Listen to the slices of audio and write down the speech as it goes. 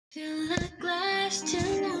last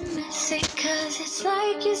till I'm messy, cause it's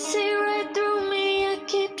like you see right through me. I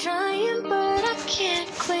keep trying, but I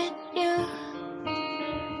can't quit you.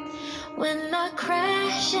 When I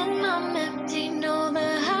crash and I'm empty, know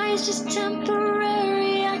the high's just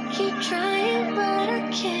temporary. I keep trying, but I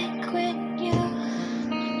can't quit you.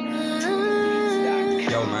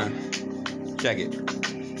 Yo, man, check it.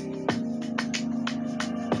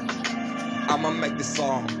 I'ma make this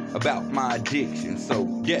song about my addiction, so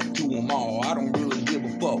death to them all. I don't really give a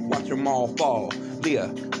fuck, watch them all fall.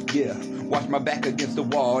 Yeah, watch my back against the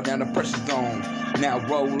wall. Now the pressure's on, now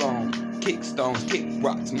roll on. Kick stones, kick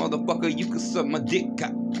rocks, motherfucker, you can suck my dick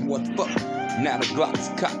cock. What the fuck? Now the Glock's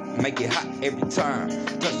cock, make it hot every time.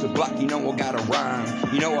 Touch the block, you know I gotta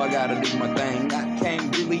rhyme. You know I gotta do my thing. I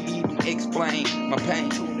can't really even explain my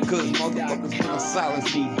pain, cause motherfuckers wanna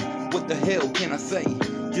silence me. What the hell can I say,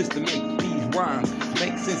 just to make these rhymes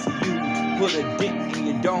make sense to you? Put a dent in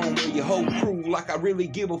your dome where your whole crew, like I really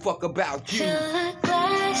give a fuck about you. Till I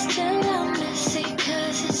glass, till I'm messy,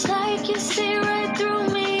 cause it's like you see right through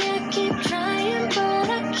me. I keep trying, but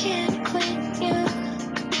I can't quit you.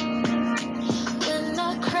 When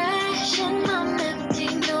I crash and I'm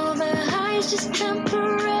empty, know the high's just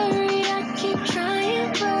temporary. I keep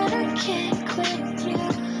trying, but I can't quit you.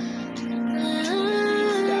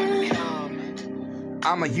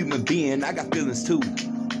 I'm a human being, I got feelings too.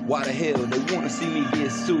 Why the hell they wanna see me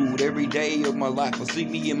get sued every day of my life, or see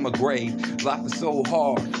me in my grave? Life is so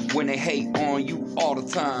hard when they hate on you all the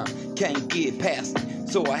time. Can't get past it,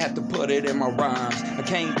 so I have to put it in my rhymes. I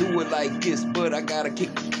can't do it like this, but I gotta kick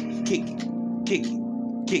it.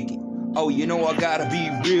 Oh, you know I gotta be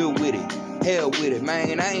real with it. Hell with it,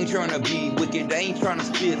 man. I ain't trying to be wicked, I ain't trying to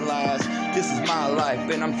spit lies. This is my life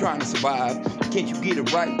and I'm trying to survive. Can't you get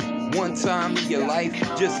it right one time in your life?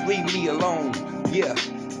 Just leave me alone. Yeah,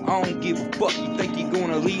 I don't give a fuck. You think you're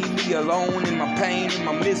gonna leave me alone in my pain, in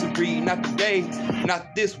my misery? Not today,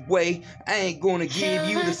 not this way. I ain't gonna give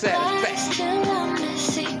you the satisfaction. Till I'm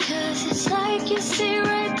messy, cause it's like you see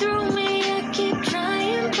right through me. I keep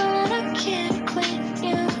trying, but I can't quit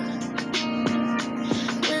you.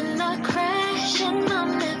 When I crash and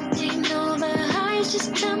I'm empty, know the high's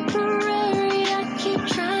just temporary. I keep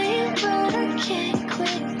trying, but I can't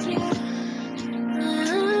quit you.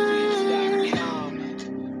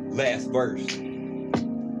 Last verse.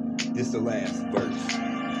 This the last verse.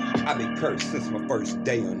 I've been cursed since my first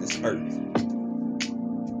day on this earth.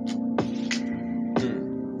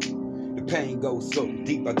 The pain goes so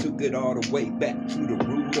deep, I took it all the way back to the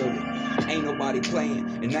root of it. Ain't nobody playing,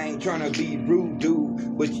 and I ain't trying to be rude,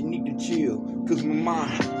 dude, but you need to chill, cause my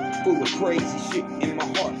mind full of crazy shit in my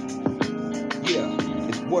heart. Yeah,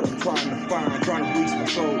 it's what I'm trying to find, trying to release my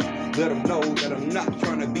soul. Let them know that I'm not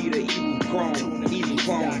trying to be the evil clone.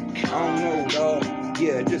 I don't know, dog.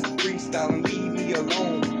 Yeah, just freestyle and leave me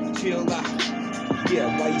alone. Chill out.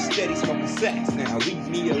 Yeah, while you steady smoking sacks now, leave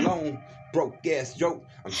me alone. Broke ass joke,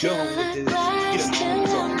 I'm done with this. Till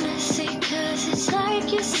I'm messy, cause it's like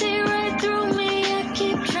you see right through me. I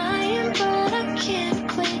keep trying, but I can't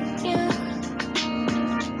quit you.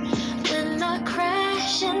 When I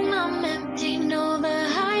crash and I'm empty, know the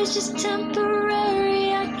high's just temporary.